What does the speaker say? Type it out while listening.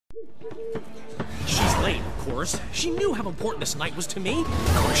She's late, of course. She knew how important this night was to me.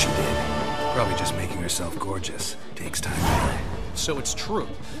 Of course she did. Probably just making herself gorgeous. Takes time to learn. So it's true.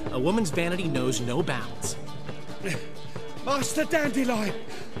 A woman's vanity knows no bounds. Master Dandelion!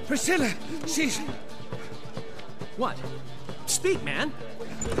 Priscilla, she's... What? Speak, man.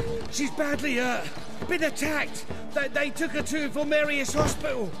 She's badly, been attacked. They took her to Vulmerius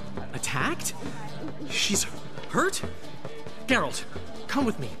Hospital. Attacked? She's hurt? Geralt, come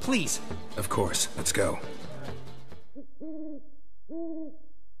with me, please. Of course. Let's go.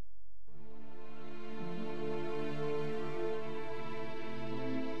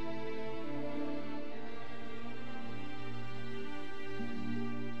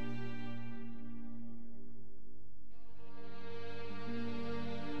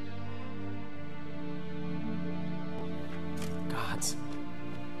 Gods.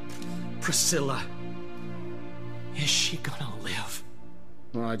 Priscilla. Is she gonna live?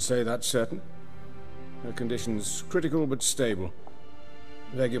 I'd say that's certain. Her condition's critical but stable.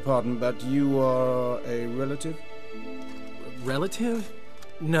 Beg your pardon, but you are a relative? Relative?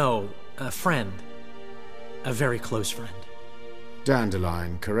 No, a friend. A very close friend.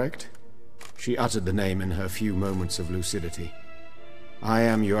 Dandelion, correct? She uttered the name in her few moments of lucidity. I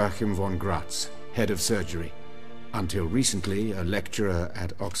am Joachim von Gratz, head of surgery. Until recently, a lecturer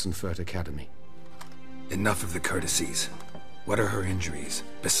at Oxenfurt Academy. Enough of the courtesies. What are her injuries,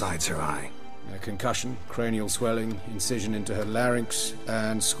 besides her eye? A concussion, cranial swelling, incision into her larynx,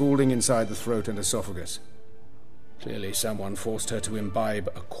 and scalding inside the throat and esophagus. Clearly someone forced her to imbibe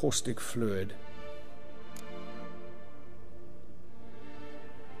a caustic fluid.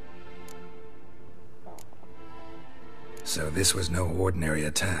 So this was no ordinary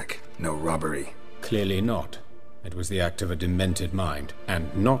attack, no robbery. Clearly not. It was the act of a demented mind,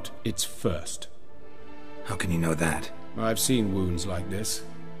 and not its first. How can you know that? I've seen wounds like this.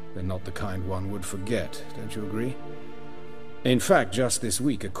 They're not the kind one would forget, don't you agree? In fact, just this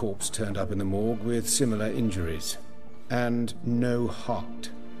week a corpse turned up in the morgue with similar injuries. And no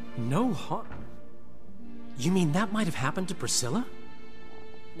heart. No heart? You mean that might have happened to Priscilla?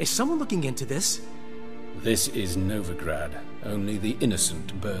 Is someone looking into this? This is Novigrad. Only the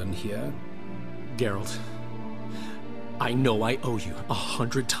innocent burn here. Geralt, I know I owe you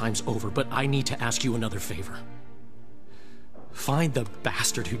 100 times over, but I need to ask you another favor. Find the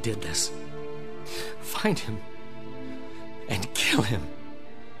bastard who did this. Find him. And kill him.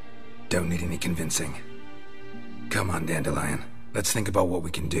 Don't need any convincing. Come on, Dandelion. Let's think about what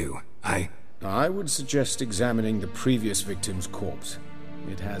we can do. I would suggest examining the previous victim's corpse.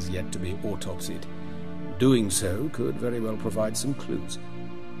 It has yet to be autopsied. Doing so could very well provide some clues.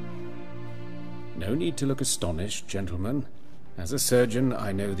 No need to look astonished, gentlemen. As a surgeon,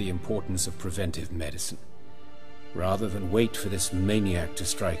 I know the importance of preventive medicine. Rather than wait for this maniac to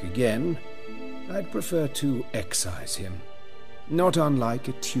strike again, I'd prefer to excise him. Not unlike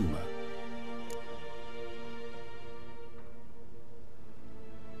a tumor.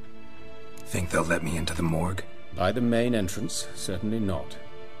 Think they'll let me into the morgue? By the main entrance, certainly not.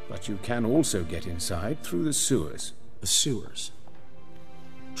 But you can also get inside through the sewers. The sewers?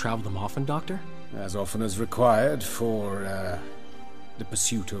 Travel them often, Doctor? As often as required for, the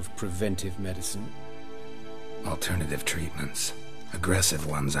pursuit of preventive medicine. Alternative treatments. Aggressive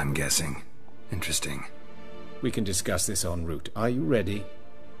ones, I'm guessing. Interesting. We can discuss this en route. Are you ready?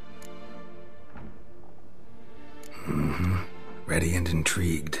 Mm-hmm. Ready and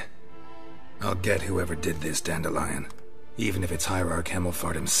intrigued. I'll get whoever did this, Dandelion. Even if it's Hierarch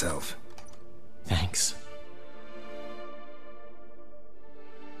Hemmelfart himself. Thanks.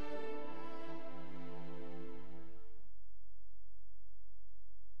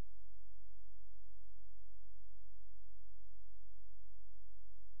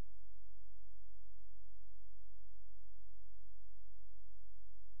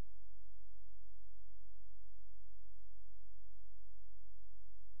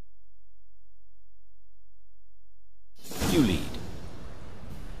 You lead.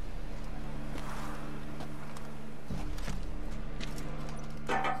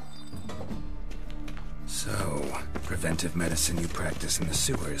 So, preventive medicine you practice in the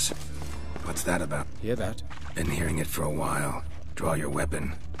sewers. What's that about? Hear that? Been hearing it for a while. Draw your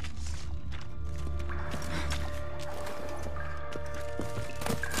weapon.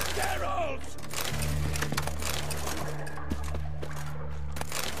 Geralt!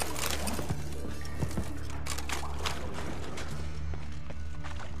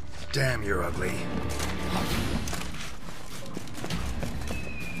 Damn, you're ugly.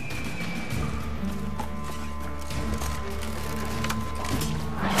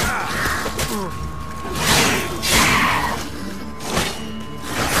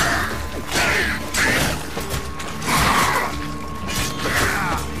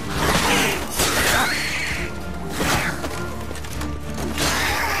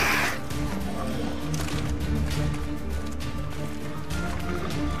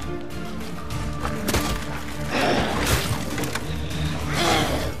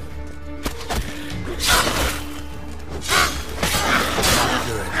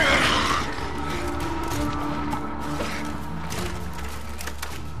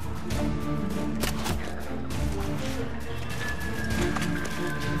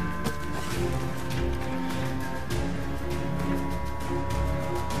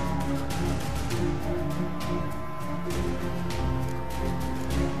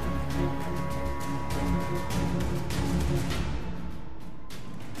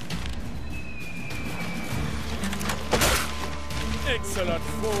 Insolent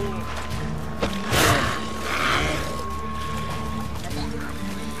fool!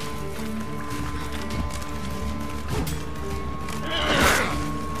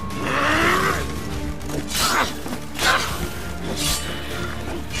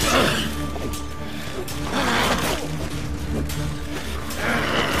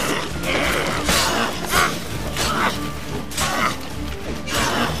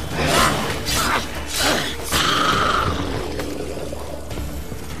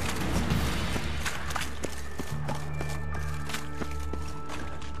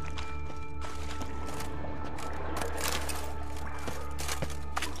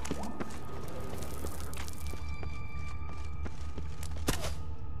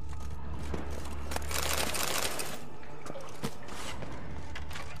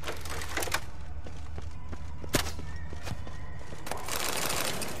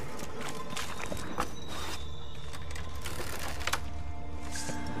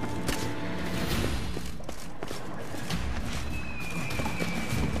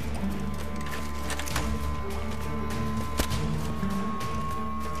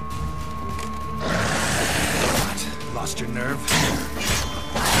 Lost your nerve?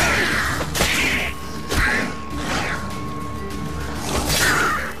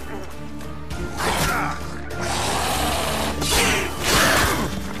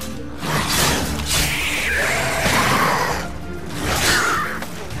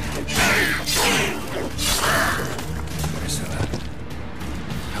 Priscilla,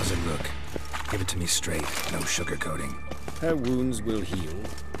 how's it look? Give it to me straight, no sugarcoating. Her wounds will heal,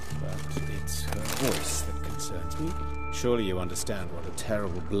 but it's her voice that concerns me. Surely you understand what a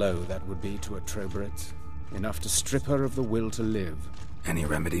terrible blow that would be to a Troberet. Enough to strip her of the will to live. Any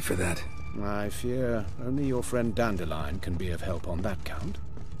remedy for that? I fear only your friend Dandelion can be of help on that count.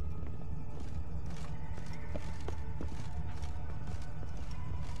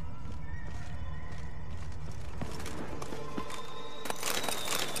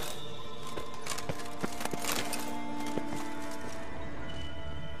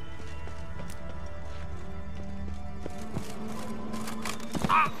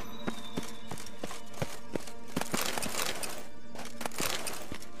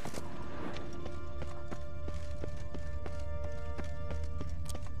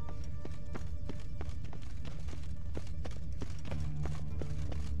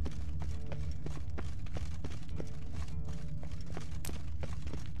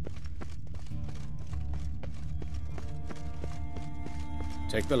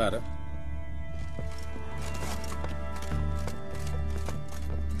 Take the ladder.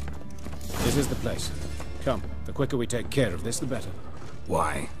 This is the place. Come, the quicker we take care of this, the better.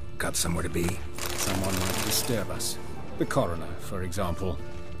 Why? Got somewhere to be? Someone might disturb us. The coroner, for example.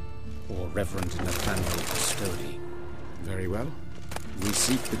 Or Reverend Nathaniel Custody. Very well. We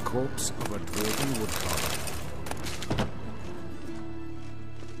seek the corpse of a dwarven woodcarver.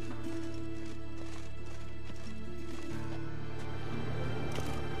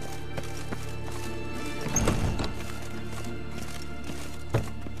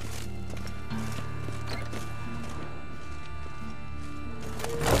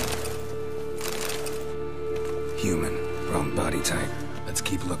 Human. Wrong body type. Let's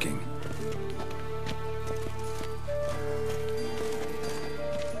keep looking.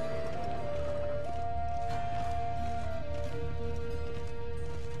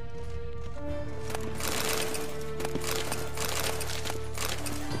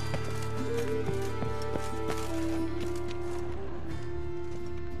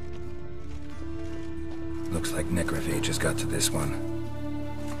 Looks like necrophage has got to this one.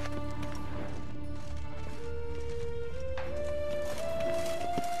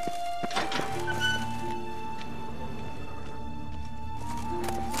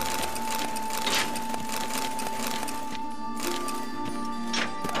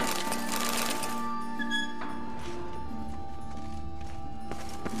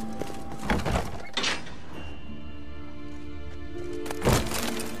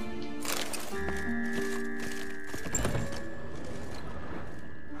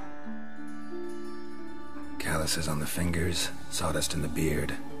 Calluses on the fingers, sawdust in the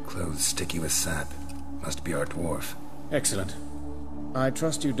beard, clothes sticky with sap. Must be our dwarf. Excellent. I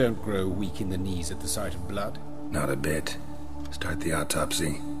trust you don't grow weak in the knees at the sight of blood. Not a bit. Start the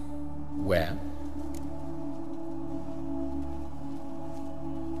autopsy. Where?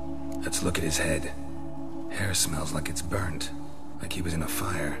 Let's look at his head. Hair smells like it's burnt, like he was in a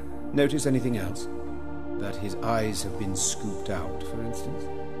fire. Notice anything else? That his eyes have been scooped out, for instance?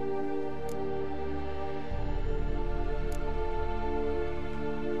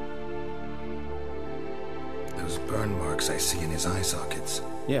 Those burn marks I see in his eye sockets.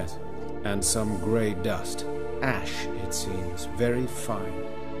 Yes, and some grey dust. Ash, it seems, very fine.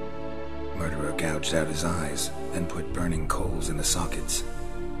 Murderer gouged out his eyes, then put burning coals in the sockets.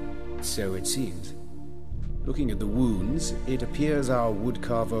 So it seems. Looking at the wounds, it appears our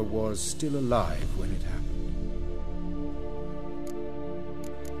woodcarver was still alive when it happened.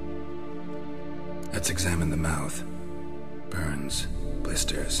 Let's examine the mouth. Burns,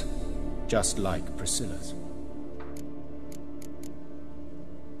 blisters. Just like Priscilla's.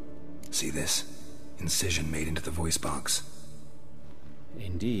 See this? Incision made into the voice box.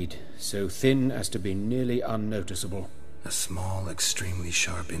 Indeed, so thin as to be nearly unnoticeable. A small, extremely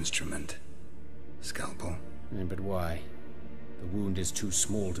sharp instrument. Scalpel. But why? The wound is too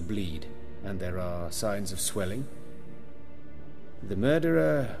small to bleed, and there are signs of swelling. The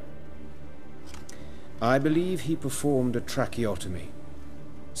murderer... I believe he performed a tracheotomy,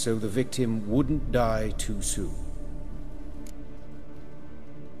 so the victim wouldn't die too soon.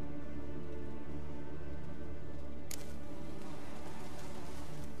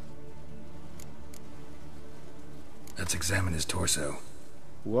 Let's examine his torso.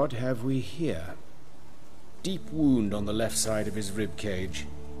 What have we here? Deep wound on the left side of his rib cage,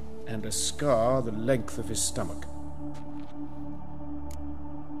 and a scar the length of his stomach.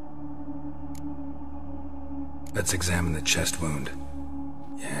 Let's examine the chest wound.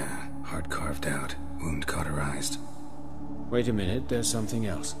 Yeah, heart carved out, wound cauterized. Wait a minute, there's something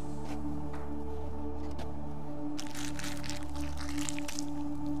else.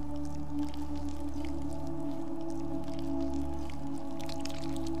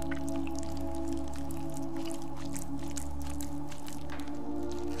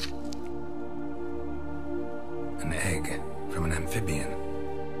 An egg from an amphibian.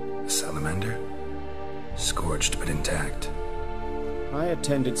 A salamander? Scorched but intact. I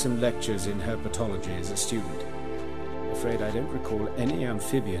attended some lectures in herpetology as a student. Afraid I don't recall any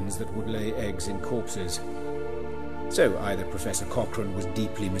amphibians that would lay eggs in corpses. So either Professor Cochrane was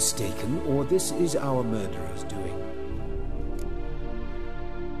deeply mistaken, or this is our murderer's doing.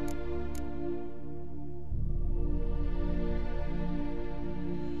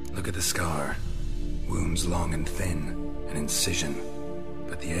 Look at the scar. Wounds long and thin, an incision,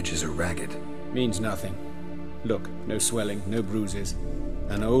 but the edges are ragged. Means nothing. Look, no swelling, no bruises.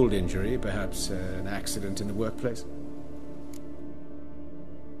 An old injury, perhaps an accident in the workplace.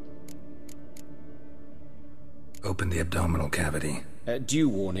 Open the abdominal cavity. Due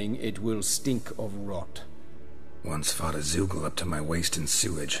warning, it will stink of rot. Once fought a Zoogle up to my waist in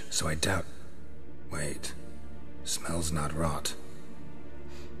sewage, so I doubt... Wait. Smells not rot.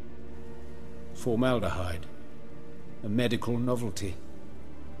 Formaldehyde. A medical novelty.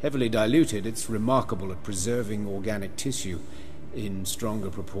 Heavily diluted, it's remarkable at preserving organic tissue. In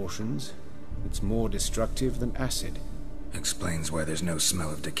stronger proportions, it's more destructive than acid. Explains why there's no smell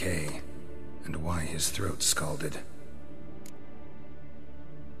of decay, and why his throat's scalded.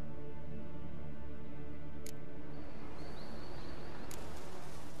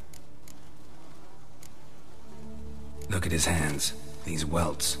 Look at his hands. These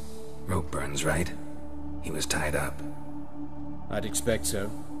welts. Rope burns, right? He was tied up. I'd expect so.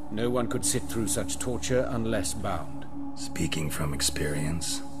 No one could sit through such torture unless bound. Speaking from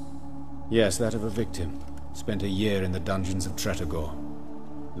experience? Yes, that of a victim. Spent a year in the dungeons of Tretogor.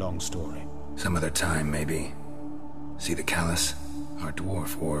 Long story. Some other time, maybe. See the callus? Our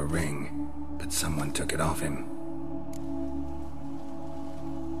dwarf wore a ring, but someone took it off him.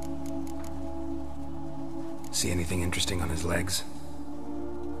 See anything interesting on his legs?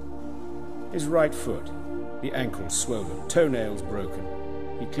 His right foot. The ankle swollen, toenails broken.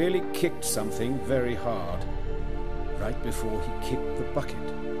 He clearly kicked something very hard, right before he kicked the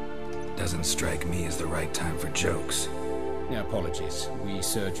bucket. Doesn't strike me as the right time for jokes. Apologies. We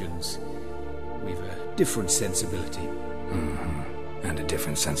surgeons, we've a different sensibility. Mm-hmm. And a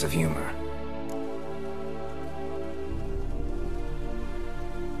different sense of humor.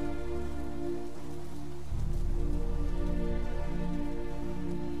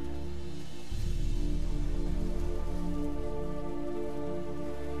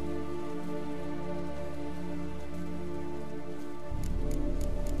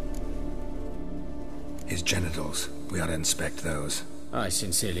 His genitals. We ought to inspect those. I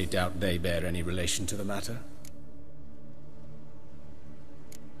sincerely doubt they bear any relation to the matter.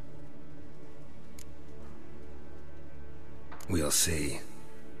 We'll see.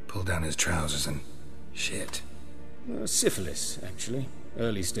 Pull down his trousers and... shit. Syphilis, actually.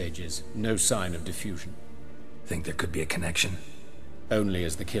 Early stages. No sign of diffusion. Think there could be a connection? Only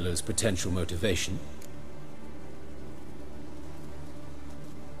as the killer's potential motivation.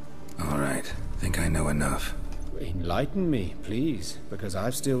 All right. Think I know enough. Enlighten me, please, because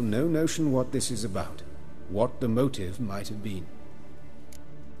I've still no notion what this is about. What the motive might have been.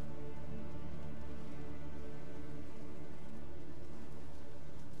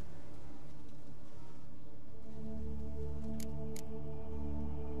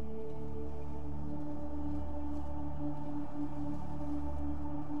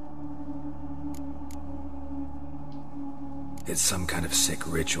 It's some kind of sick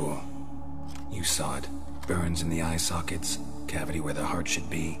ritual. You saw it. Burns in the eye sockets, cavity where the heart should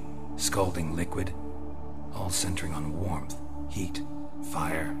be, scalding liquid, all centering on warmth, heat,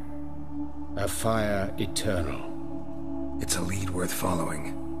 fire. A fire eternal. It's a lead worth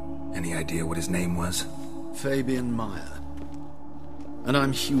following. Any idea what his name was? Fabian Meyer. And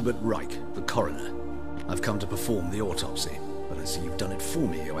I'm Hubert Reich, the coroner. I've come to perform the autopsy, but I see you've done it for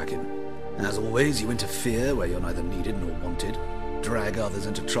me, Joachim. As always, you interfere where you're neither needed nor wanted, drag others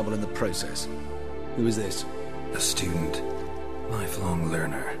into trouble in the process. Who is this? A student. Lifelong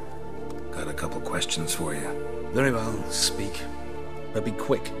learner. Got a couple questions for you. Very well, speak. But be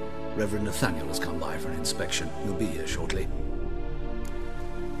quick. Reverend Nathaniel has come by for an inspection. He'll be here shortly.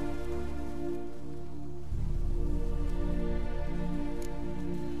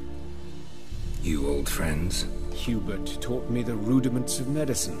 You old friends? Hubert taught me the rudiments of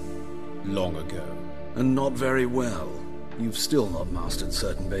medicine long ago. And not very well. You've still not mastered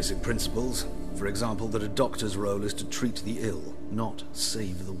certain basic principles. For example, that a doctor's role is to treat the ill, not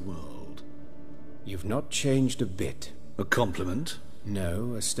save the world. You've not changed a bit. A compliment?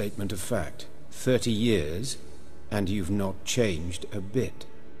 No, a statement of fact. 30 years, and you've not changed a bit.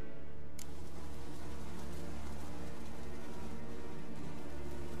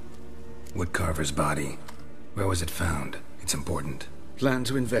 Woodcarver's body. Where was it found? It's important. Plan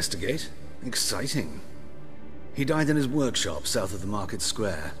to investigate? Exciting. He died in his workshop south of the market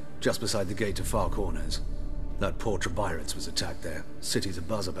square, just beside the gate to Far Corners. That poor Trebyritz was attacked there. City's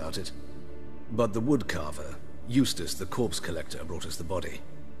abuzz about it. But the woodcarver, Eustace the corpse collector, brought us the body.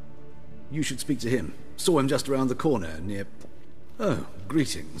 You should speak to him. Saw him just around the corner near... Oh,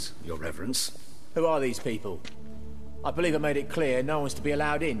 greetings, Your Reverence. Who are these people? I believe I made it clear no one's to be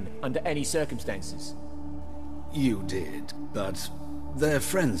allowed in under any circumstances. You did, but they're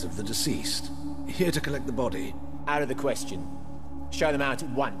friends of the deceased. Here to collect the body. Out of the question. Show them out at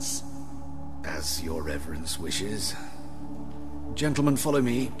once. As Your Reverence wishes. Gentlemen, follow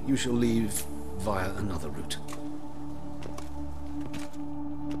me. You shall leave via another route.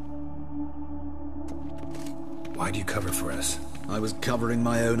 Why'd you cover for us? I was covering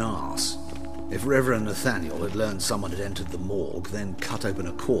my own arse. If Reverend Nathaniel had learned someone had entered the morgue, then cut open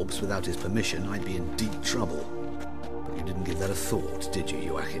a corpse without his permission, I'd be in deep trouble. But you didn't give that a thought, did you,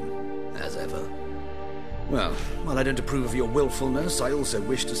 Joachim? As ever. Well, while I don't approve of your willfulness, I also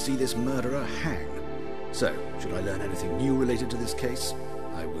wish to see this murderer hang. So, should I learn anything new related to this case,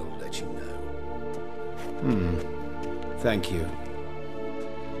 I will let you know. Thank you.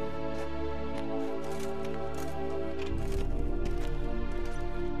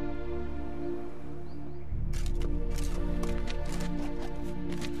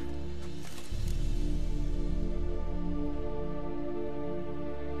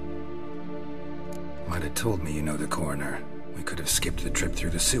 Might have told me you know the coroner. We could have skipped the trip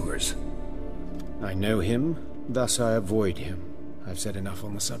through the sewers. I know him, thus I avoid him. I've said enough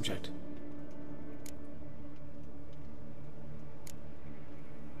on the subject.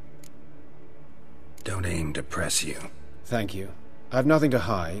 Don't aim to press you. Thank you. I've nothing to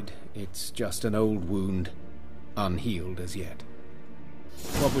hide. It's just an old wound, unhealed as yet.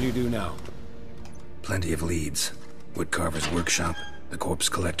 What will you do now? Plenty of leads. Woodcarver's workshop, the corpse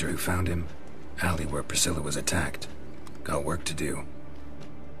collector who found him, alley where Priscilla was attacked. Got work to do.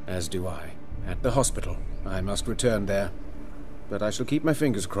 As do I. At the hospital. I must return there. But I shall keep my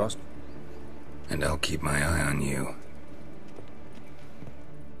fingers crossed. And I'll keep my eye on you.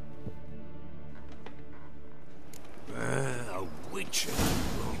 A witch.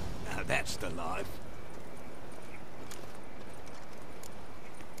 Now that's the life.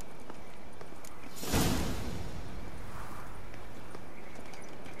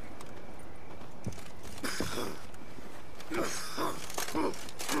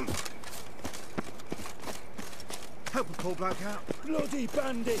 Help a poor bloke out. Bloody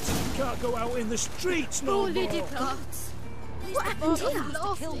bandits! Can't go out in the streets no Poor more. lady parts. What happened here?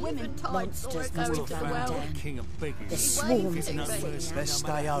 Kill women. Monsters must have run down. King of beggars. The swarms of them. Let's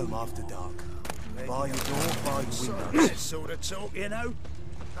stay home after dark. By your door, by your window. That sort of talk, you know.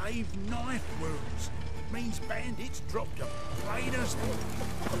 They've knife wounds. Means bandits dropped them. Raiders.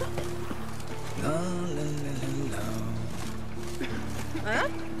 La la la la la. Huh?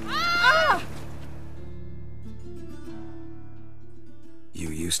 Ah!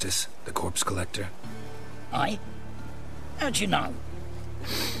 Justice, the corpse collector. Aye? How'd you know?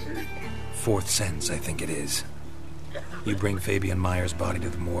 Fourth sense, I think it is. You bring Fabian Meyer's body to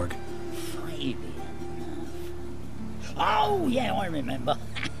the morgue. Fabian? Oh, yeah, I remember.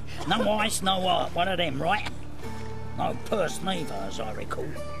 No ice, no art, one of them, right? No purse neither, as I recall.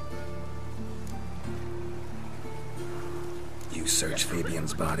 You searched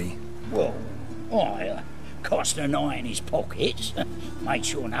Fabian's body? Well, I cast an eye in his pockets, made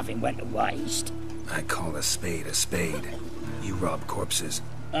sure nothing went to waste. I call a spade a spade. You rob corpses.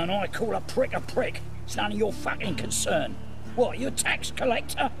 And I call a prick a prick. It's none of your fucking concern. What, you a tax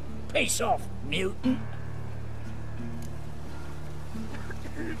collector? Piss off, mutant.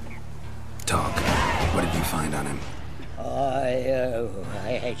 Talk. What did you find on him?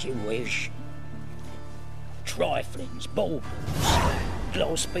 As you wish. Triflings, baubles,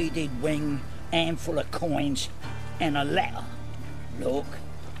 gloss-beaded ring, handful of coins, and a letter. Look,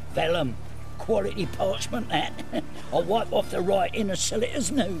 vellum, quality parchment that. I'll wipe off the writing and sell it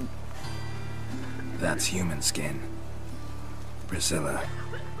as new. That's human skin. Priscilla.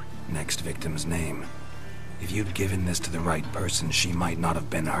 Next victim's name. If you'd given this to the right person, she might not have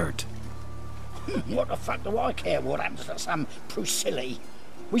been hurt. What the fuck do I care what happens to some Priscilla?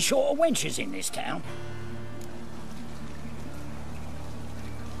 We short of wenches in this town.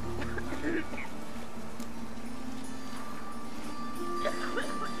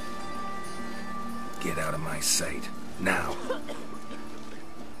 Get out of my sight. Now.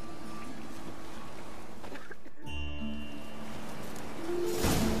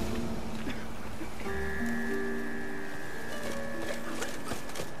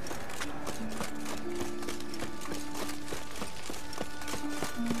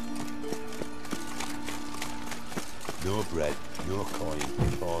 No bread, no coin,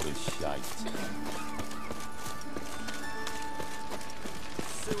 all is shite.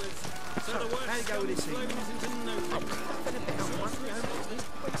 So how you go with this thing?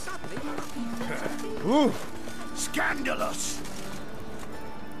 Ooh, scandalous!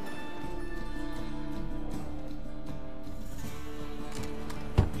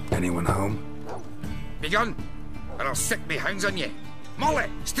 Anyone home? Begun, or I'll sick me hounds on you. Molly,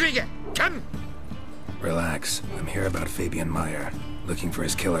 Striga, come! Relax. I'm here about Fabian Meyer, looking for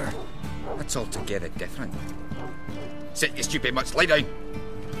his killer. That's altogether different. Sit, you stupid mutts, lie down.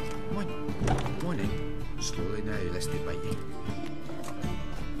 Come on in. Slowly now, lest they bite you.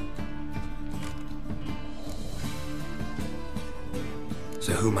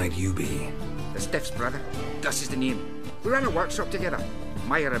 So who might you be? The Stiff's brother. Gus is the name. We ran a workshop together.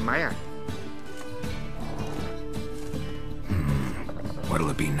 Meyer and Meyer.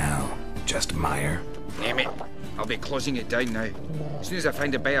 What'll it be now? Just Meyer? Name it. I'll be closing it down now. As soon as I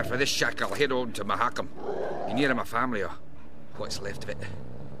find a buyer for this shack, I'll head on to Mahakam. Be near my family, or what's left of it.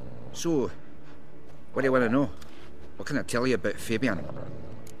 So, what do you want to know? What can I tell you about Fabian?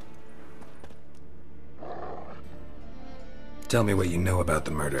 Tell me what you know about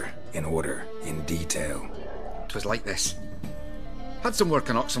the murder, in order, in detail. 'Twas like this. Had some work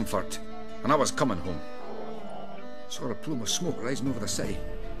in Oxenford, and I was coming home. Saw a plume of smoke rising over the city.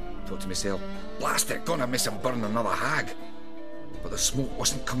 Thought to myself, blast it, gonna miss and burn another hag. But the smoke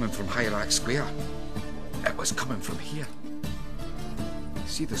wasn't coming from Hierarch Square. It was coming from here.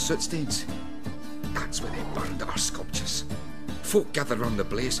 See the soot stains? That's where they burned our sculptures. Folk gathered round the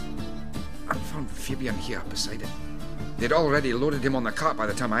blaze. I found Fabian here beside it. They'd already loaded him on the cart by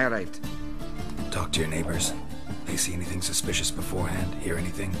the time I arrived. Talk to your neighbors. They see anything suspicious beforehand? Hear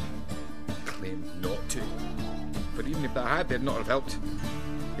anything? Claimed not to. But even if they had, they'd not have helped.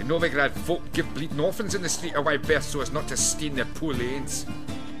 They no bigger had folk give bleeding orphans in the street a wide berth so as not to stain their poor lanes.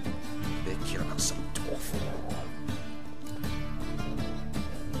 They care about some awful.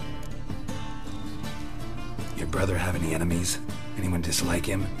 Your brother have any enemies? Anyone dislike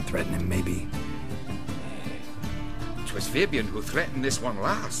him? Threaten him, maybe? 'Twas Fabian who threatened this one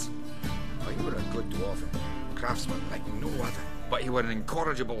last. Oh, he were a good dwarf, craftsman like no other. But he were an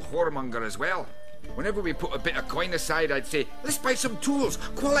incorrigible whoremonger as well. Whenever we put a bit of coin aside, I'd say, let's buy some tools,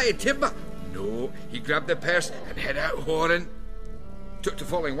 quality timber. No, he grabbed the purse and head out whoring. Took to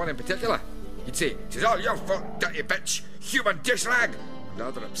following one in particular. He'd say, "'Tis all your fault, dirty bitch, human dish rag," and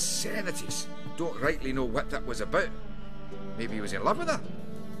other obscenities. Don't rightly know what that was about. Maybe he was in love with her.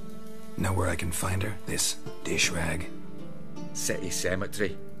 Know where I can find her? This dish rag? City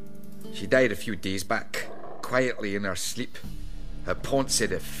cemetery. She died a few days back, quietly in her sleep. Her pont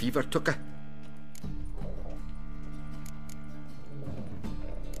said a fever took her.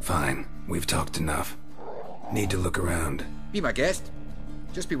 Fine. We've talked enough. Need to look around. Be my guest.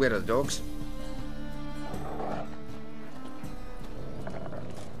 Just beware of the dogs.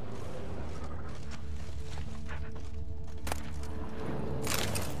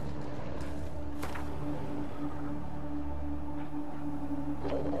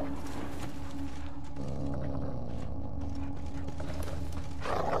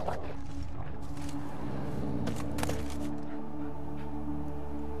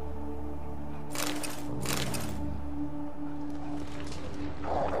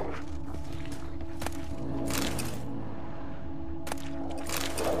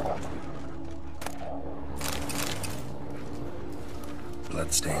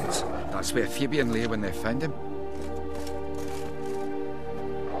 Bloodstains. That's where Fabian lay when they found him.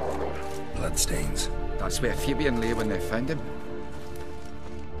 Bloodstains. That's where Fabian lay when they found him.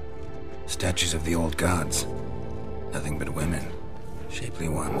 Statues of the old gods. Nothing but women. Shapely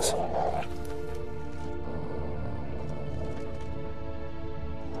ones.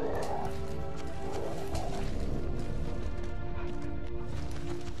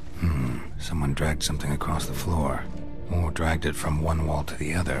 Someone dragged something across the floor. Or dragged it from one wall to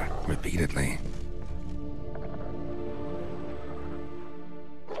the other, repeatedly.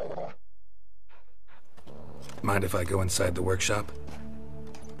 Mind if I go inside the workshop?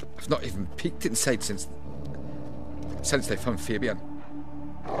 I've not even peeked inside since they found Fabian.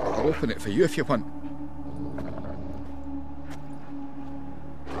 I'll open it for you if you want.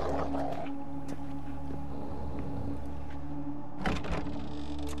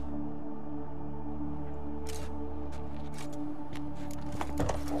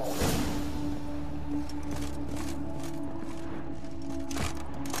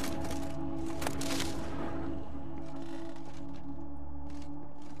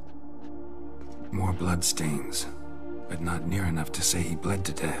 More bloodstains, but not near enough to say he bled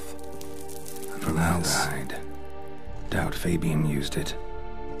to death. Formaldehyde. Doubt Fabian used it.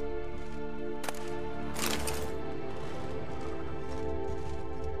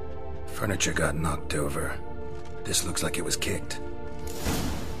 Furniture got knocked over. This looks like it was kicked.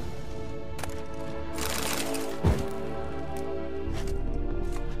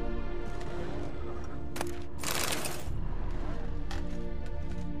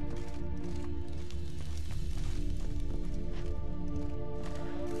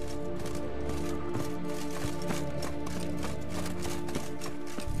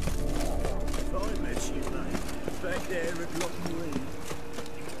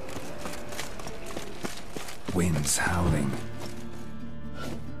 Winds howling.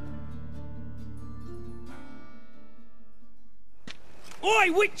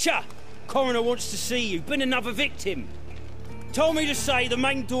 Oi, Witcher! Coroner wants to see you. Been another victim. Told me to say the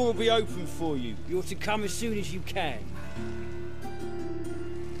main door will be open for you. You're to come as soon as you can.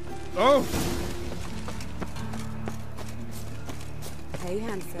 Oh! Hey,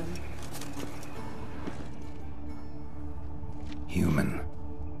 handsome. Human.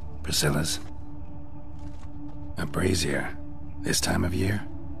 Priscilla's. A brazier. This time of year?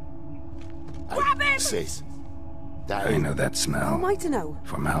 Grab him! Sis. I know that smell. How am I to know?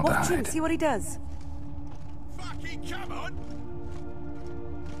 Formaldehyde. Watch him, see what he does. Fucking come on!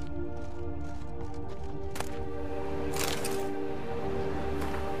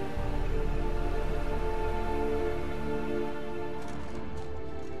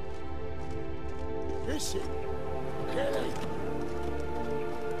 Is it? Kelly.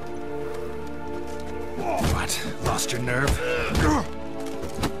 What? Lost your nerve?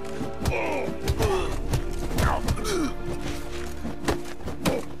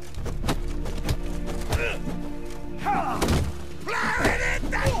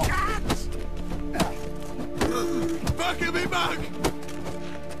 Bucket me back!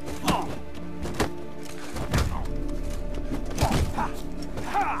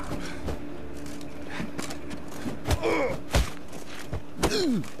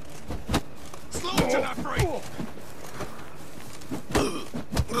 Slaughter that freak!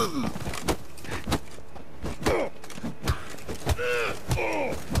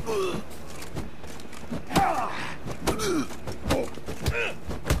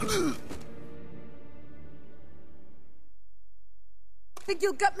 Think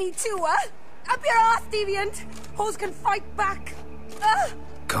you'll gut me too, huh? Up your ass, deviant! Hoes can fight back!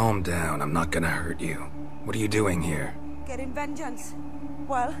 Calm down, I'm not gonna hurt you. What are you doing here? Getting vengeance.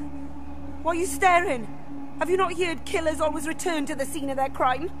 Well, why are you staring? Have you not heard killers always return to the scene of their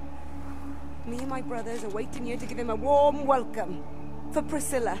crime? Me and my brothers are waiting here to give him a warm welcome. For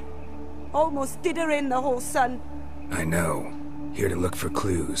Priscilla. Almost did her in, the whole son. I know. Here to look for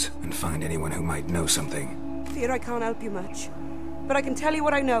clues and find anyone who might know something. Fear I can't help you much. But I can tell you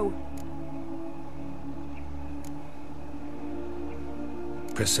what I know.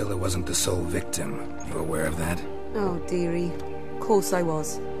 Priscilla wasn't the sole victim. You aware of that? Oh, dearie. Of course I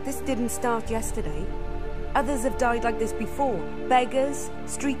was. This didn't start yesterday. Others have died like this before. Beggars,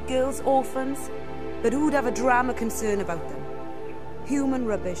 street girls, orphans. But who'd have a drama concern about them? Human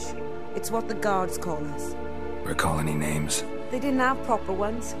rubbish. It's what the guards call us. Recall any names? They didn't have proper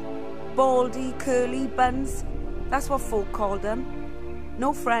ones. Baldy, curly, buns. That's what folk called them.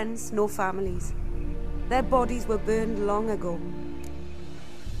 No friends, no families. Their bodies were burned long ago.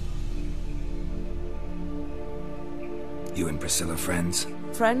 You and Priscilla friends?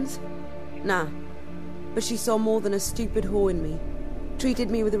 Friends? Nah. But she saw more than a stupid whore in me.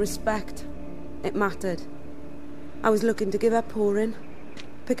 treated me with respect. It mattered. I was looking to give up pouring,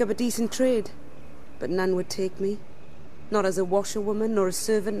 pick up a decent trade, but none would take me. Not as a washerwoman, nor a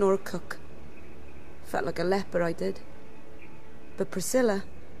servant, nor a cook. Felt like a leper, I did. But Priscilla,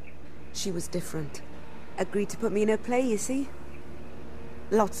 she was different. Agreed to put me in her play, you see.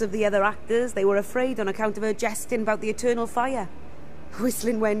 Lots of the other actors, they were afraid on account of her jesting about the eternal fire.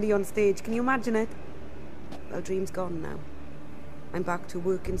 Whistling Wendy on stage, can you imagine it? Well, dream's gone now. I'm back to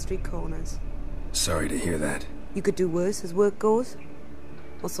working street corners. Sorry to hear that. You could do worse as work goes.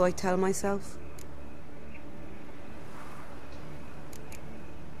 Or so I tell myself.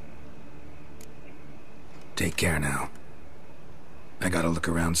 Take care now. I gotta look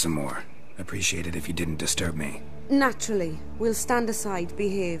around some more. Appreciate it if you didn't disturb me. Naturally. We'll stand aside,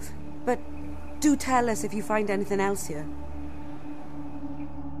 behave. But do tell us if you find anything else here.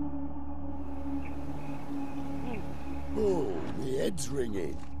 Oh, my head's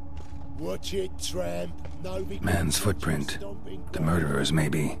ringing. Watch it, tramp. Man's footprint. The murderer's,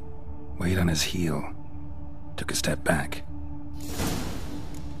 maybe. Weight on his heel. Took a step back.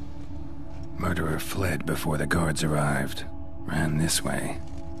 Murderer fled before the guards arrived. Ran this way.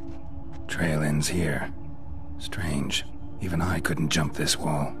 Trail ends here. Strange. Even I couldn't jump this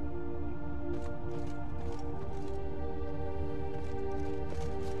wall.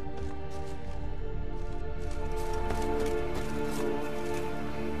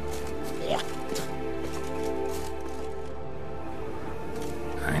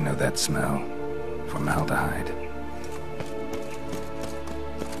 I know that smell. Formaldehyde.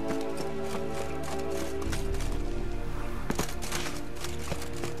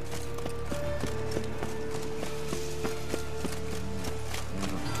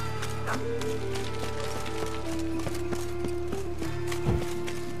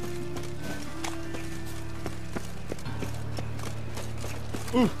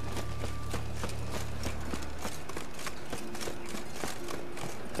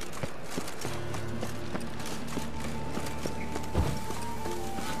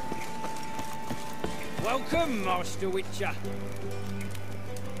 Welcome, Master Witcher.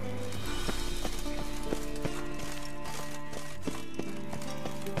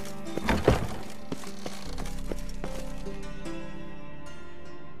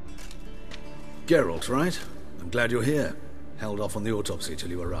 Geralt, right? I'm glad you're here. Held off on the autopsy till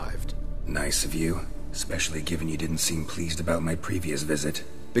you arrived. Nice of you, especially given you didn't seem pleased about my previous visit.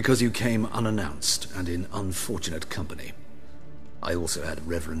 Because you came unannounced and in unfortunate company. I also had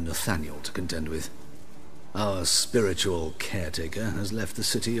Reverend Nathaniel to contend with. Our spiritual caretaker has left the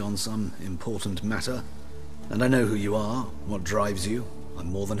city on some important matter, and I know who you are, what drives you.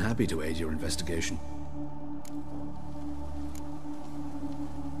 I'm more than happy to aid your investigation.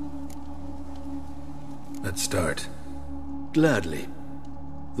 Let's start. Gladly.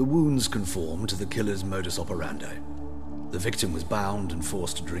 The wounds conform to the killer's modus operandi. The victim was bound and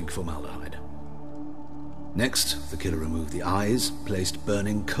forced to drink formaldehyde. Next, the killer removed the eyes, placed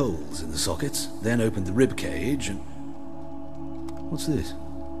burning coals in the sockets, then opened the rib cage and... What's this?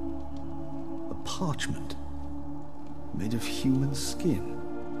 A parchment. Made of human skin.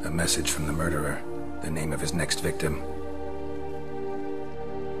 A message from the murderer. The name of his next victim.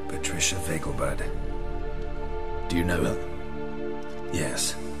 Patricia Vegelbud. Do you know her?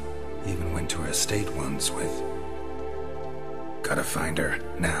 Yes. Even went to her estate once with... Gotta find her,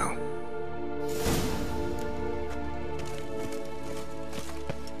 now.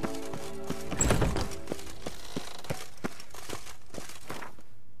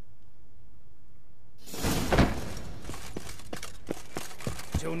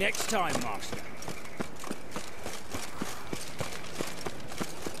 Till next time, Master.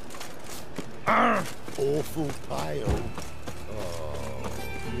 Awful pale. Oh,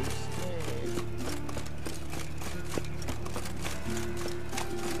 you're scared.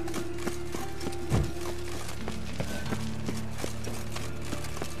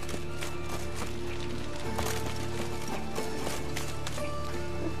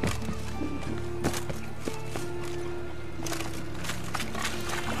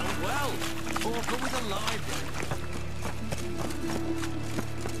 Oh well, awful with a library.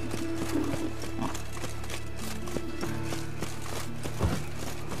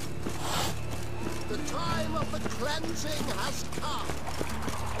 The time of the cleansing has come.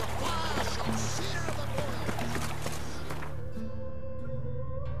 The fire shall sear the voyage.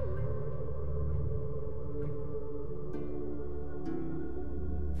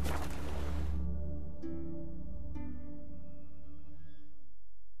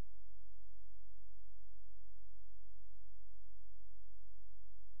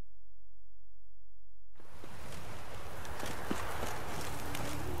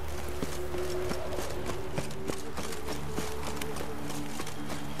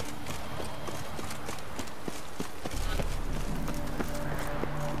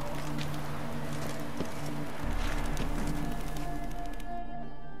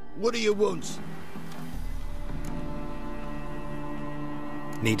 What do you want?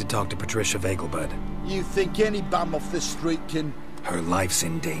 Need to talk to Patricia Vegelbud. You think any bum off the street can... Her life's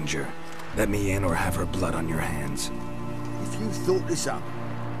in danger. Let me in or have her blood on your hands. If you thought this up,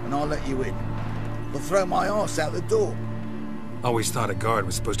 and I'll let you in, I'll throw my arse out the door. Always thought a guard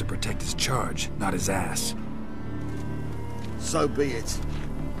was supposed to protect his charge, not his ass. So be it.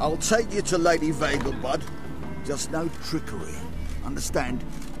 I'll take you to Lady Vegelbud. Just no trickery. Understand?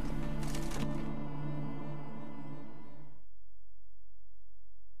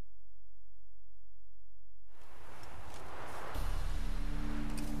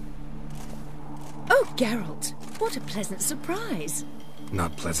 Oh, Geralt, what a pleasant surprise.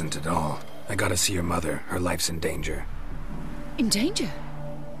 Not pleasant at all. I gotta see your mother. Her life's in danger. In danger?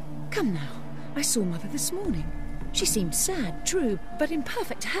 Come now, I saw Mother this morning. She seemed sad, true, but in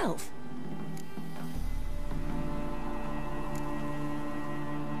perfect health.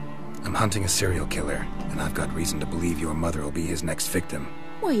 I'm hunting a serial killer, and I've got reason to believe your mother will be his next victim.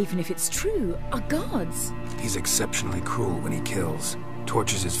 Why, even if it's true, our guards... He's exceptionally cruel when he kills,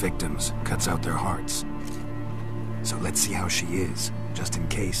 tortures his victims, cuts out their hearts. So let's see how she is, just in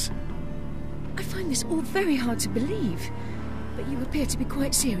case. I find this all very hard to believe, but you appear to be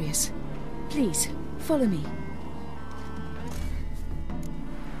quite serious. Please, follow me.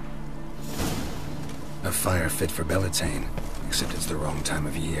 A fire fit for Bellatane, except it's the wrong time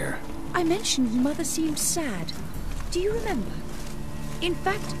of year. I mentioned Mother seemed sad. Do you remember? In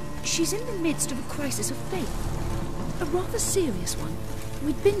fact, she's in the midst of a crisis of faith. A rather serious one.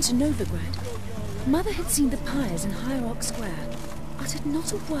 We'd been to Novigrad. Mother had seen the pyres in Hierarch Square, uttered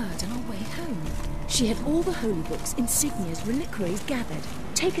not a word on our way home. She had all the holy books, insignias, reliquaries gathered,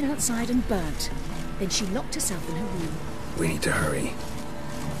 taken outside and burnt. Then she locked herself in her room. We need to hurry.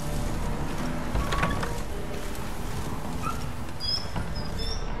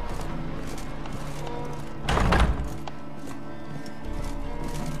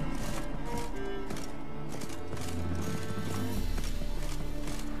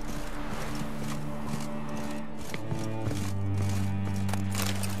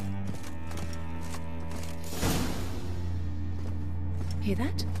 Hear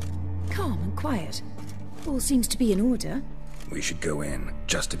that? Calm and quiet. All seems to be in order. We should go in,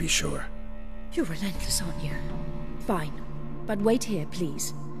 just to be sure. You're relentless, aren't you? Fine. But wait here,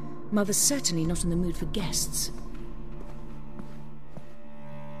 please. Mother's certainly not in the mood for guests.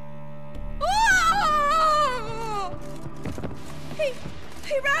 Oh! He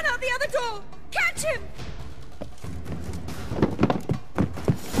ran out the other door! Catch him!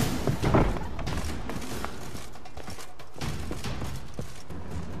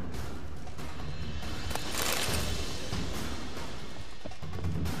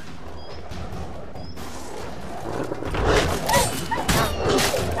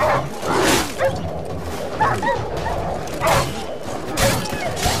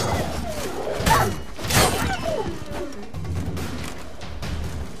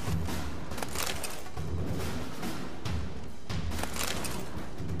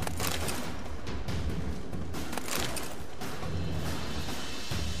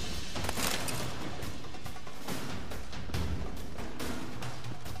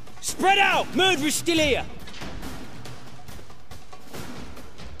 Spread out! Murderer's still here!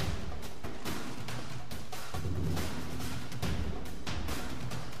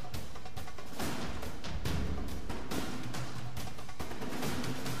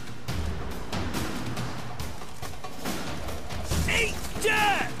 Eat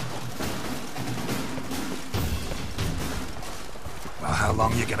dirt! Well, how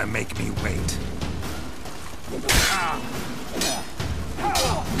long you gonna make me wait?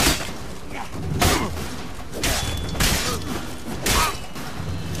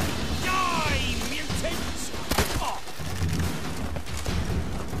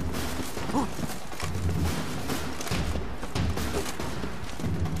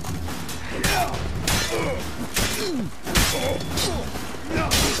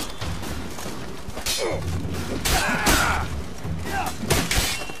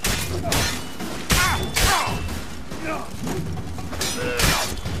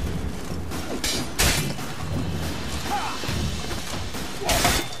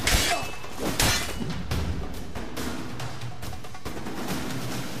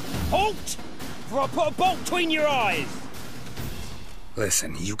 Halt! Before I put a bolt between your eyes!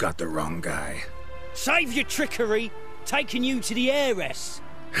 Listen, you got the wrong guy. Save your trickery, taking you to the heiress.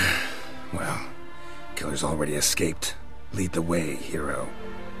 Well, killer's already escaped. Lead the way, hero.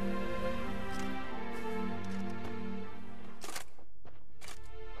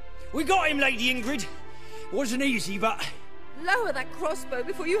 We got him, Lady Ingrid. Wasn't easy, but... Lower that crossbow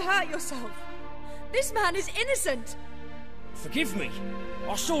before you hurt yourself. This man is innocent. Forgive me.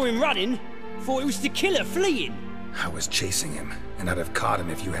 I saw him running. Thought it was the killer fleeing. I was chasing him, and I'd have caught him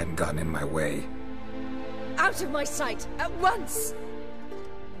if you hadn't gotten in my way. Out of my sight, at once!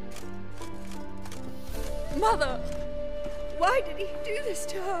 Mother! Why did he do this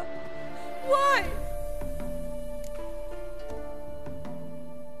to her? Why?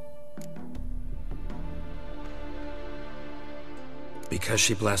 Because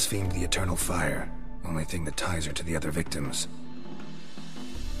she blasphemed the eternal fire. Only thing that ties her to the other victims.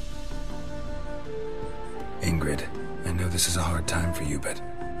 Ingrid, I know this is a hard time for you, but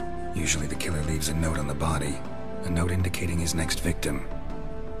usually the killer leaves a note on the body. A note indicating his next victim.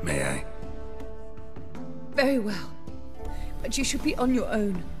 May I? Very well. But you should be on your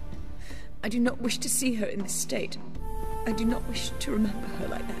own. I do not wish to see her in this state. I do not wish to remember her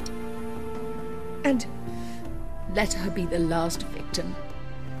like that. And let her be the last victim.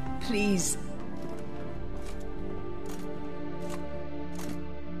 Please.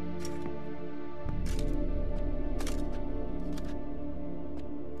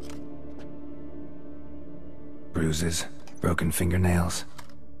 Bruises, broken fingernails.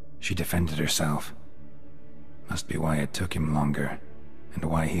 She defended herself. Must be why it took him longer, and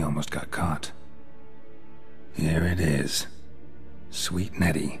why he almost got caught. Here it is. Sweet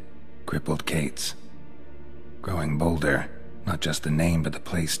Nettie, crippled Kate's. Growing bolder, not just the name but the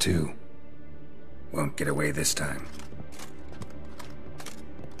place too. Won't get away this time.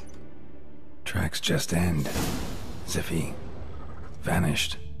 Tracks just end. Ziffy.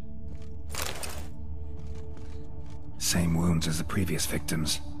 Vanished. Same wounds as the previous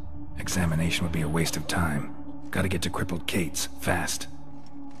victims. Examination would be a waste of time. Gotta get to crippled Kate's, fast.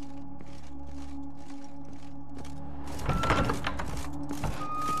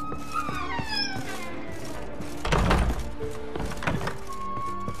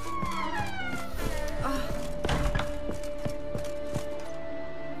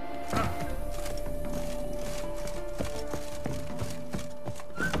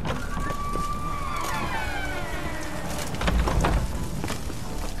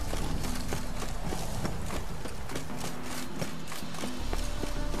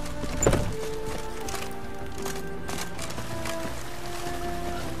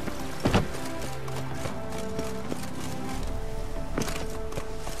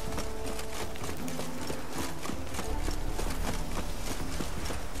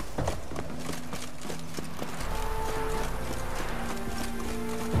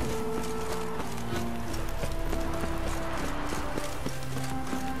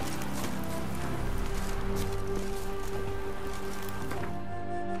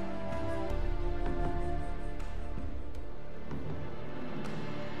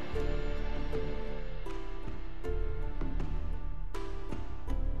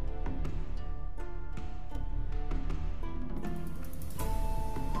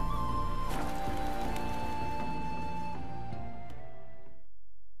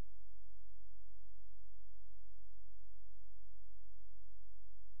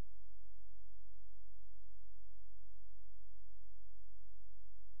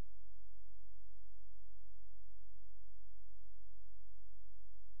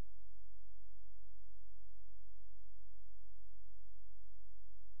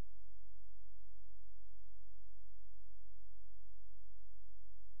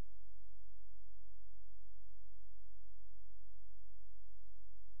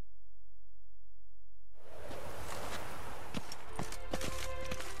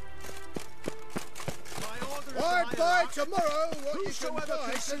 By tomorrow, what whosoever you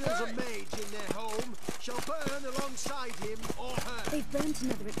can considers a mage in their home shall burn alongside him or her. They've burnt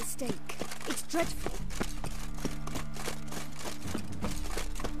another at the stake. It's dreadful.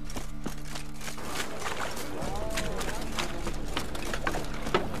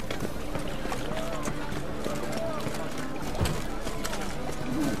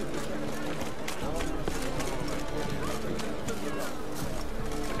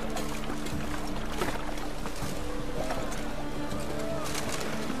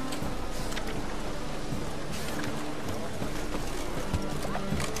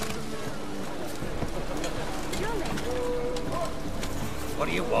 What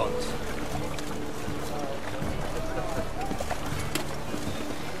do you want?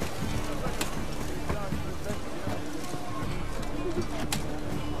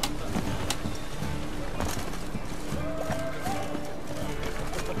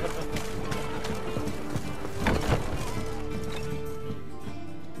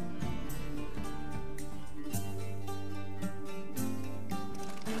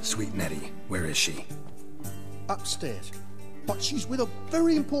 Sweet Nettie, where is she? Upstairs. but she's with a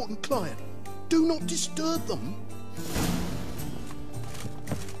very important client. Do not disturb them.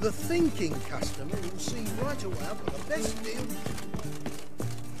 The thinking customer will see right away I've got the best deal.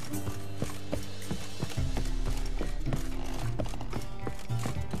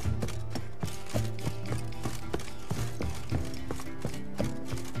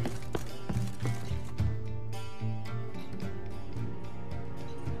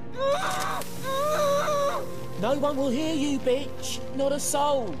 No one will hear you, bitch. Not a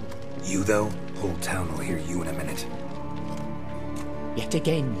soul. You, though, whole town will hear you in a minute. Yet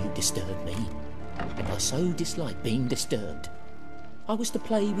again you disturb me, and I so dislike being disturbed. I was to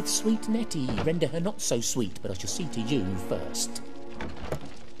play with sweet Nettie, render her not so sweet, but I shall see to you first.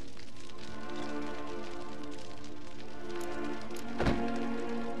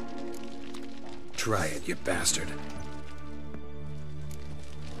 Try it, you bastard.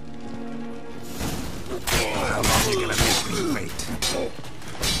 How long are you gonna make me wait?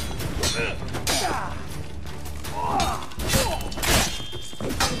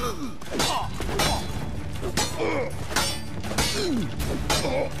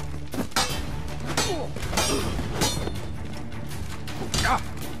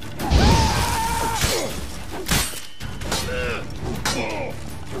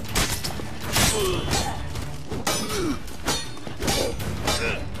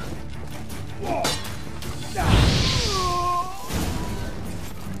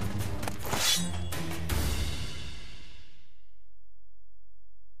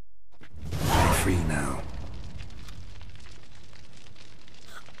 Free now.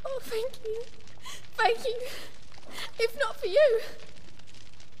 Oh, thank you. Thank you. If not for you.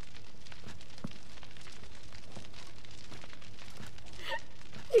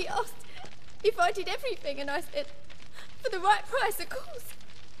 He asked if I did everything, and I said, for the right price, of course.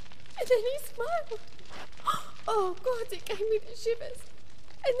 And then he smiled. Oh, God, it gave me the shivers.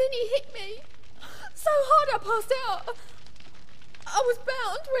 And then he hit me so hard I passed out. I was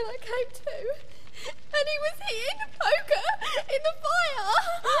bound when I came to, and he was hitting the poker in the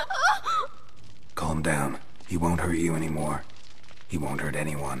fire. Calm down. He won't hurt you anymore. He won't hurt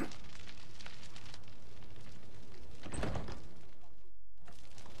anyone.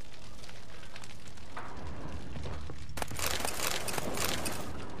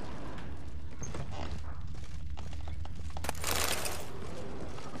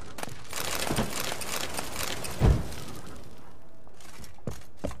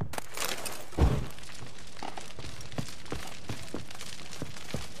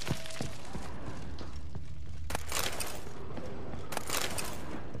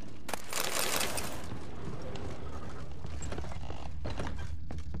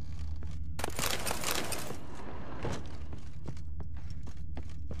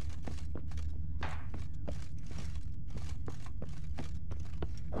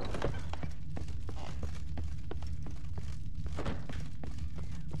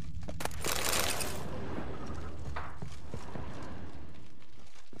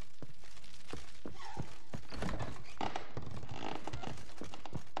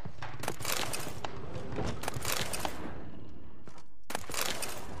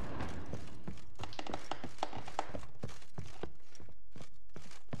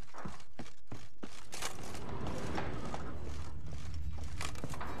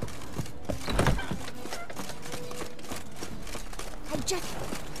 Jackie,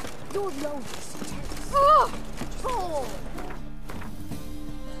 you're the oldest. Oh! Oh!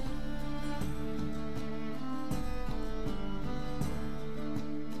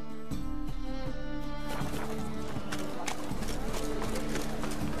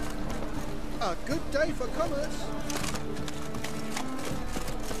 A good day for commerce.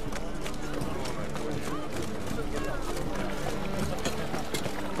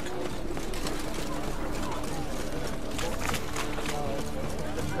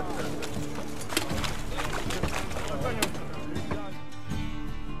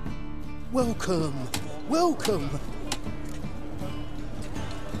 Welcome, welcome.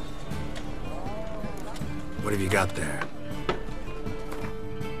 What have you got there?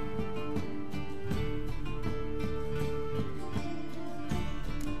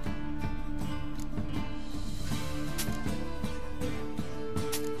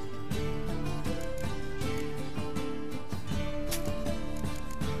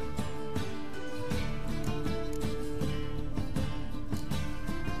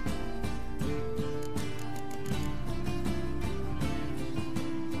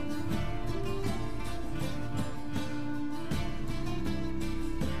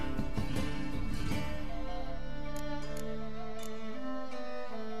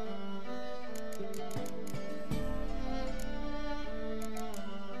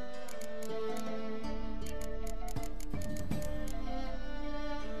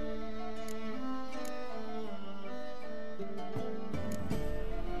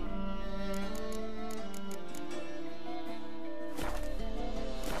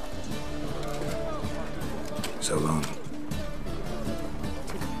 So long.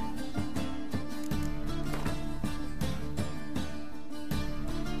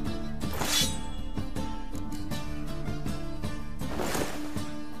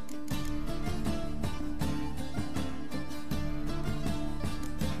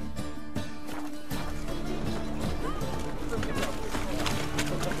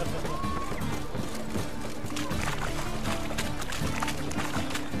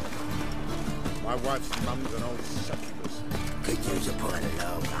 My wife's mum's an old succubus. Could use a pint of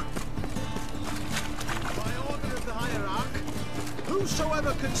lager. By order of the hierarch,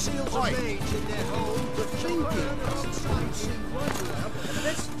 whosoever conceals a mage in their home, the thinking outside sin well,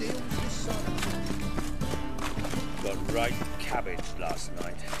 let's deal this son. Got right cabbage last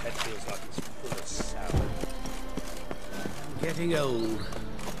night. Head feels like it's full of sour. Getting old.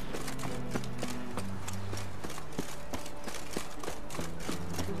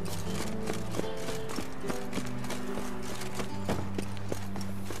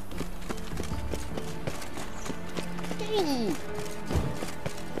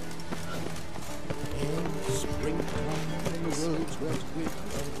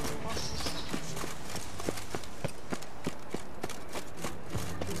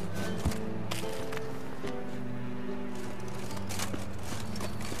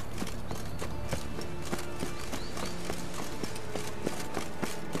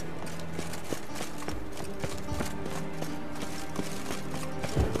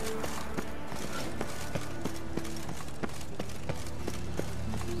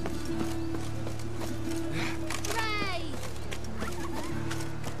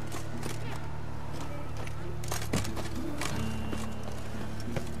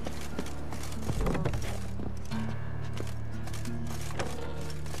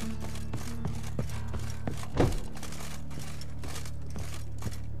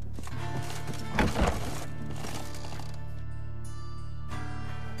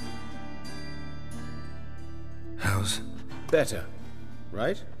 How's... Better,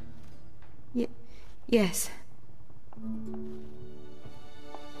 right? Yes.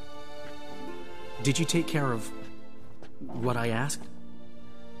 Did you take care of what I asked?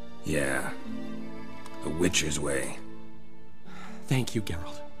 Yeah. The Witcher's way. Thank you,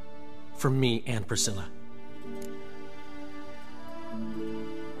 Geralt. For me and Priscilla.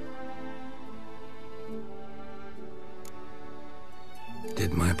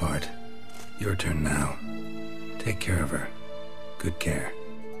 Did my part. Your turn now. Take care of her. Good care.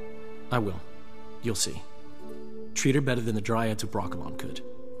 I will. You'll see. Treat her better than the Dryads of Broccolon could.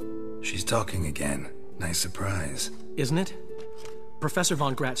 She's talking again. Nice surprise. Isn't it? Professor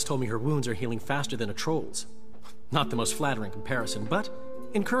von Gratz told me her wounds are healing faster than a troll's. Not the most flattering comparison, but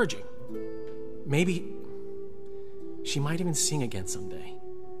encouraging. Maybe she might even sing again someday.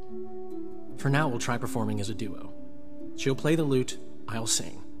 For now, we'll try performing as a duo. She'll play the lute, I'll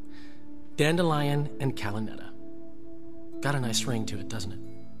sing. Dandelion and Calinetta. Got a nice ring to it, doesn't it?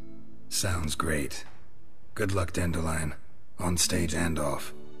 Sounds great. Good luck, Dandelion. On stage and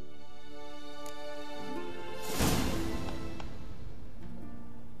off.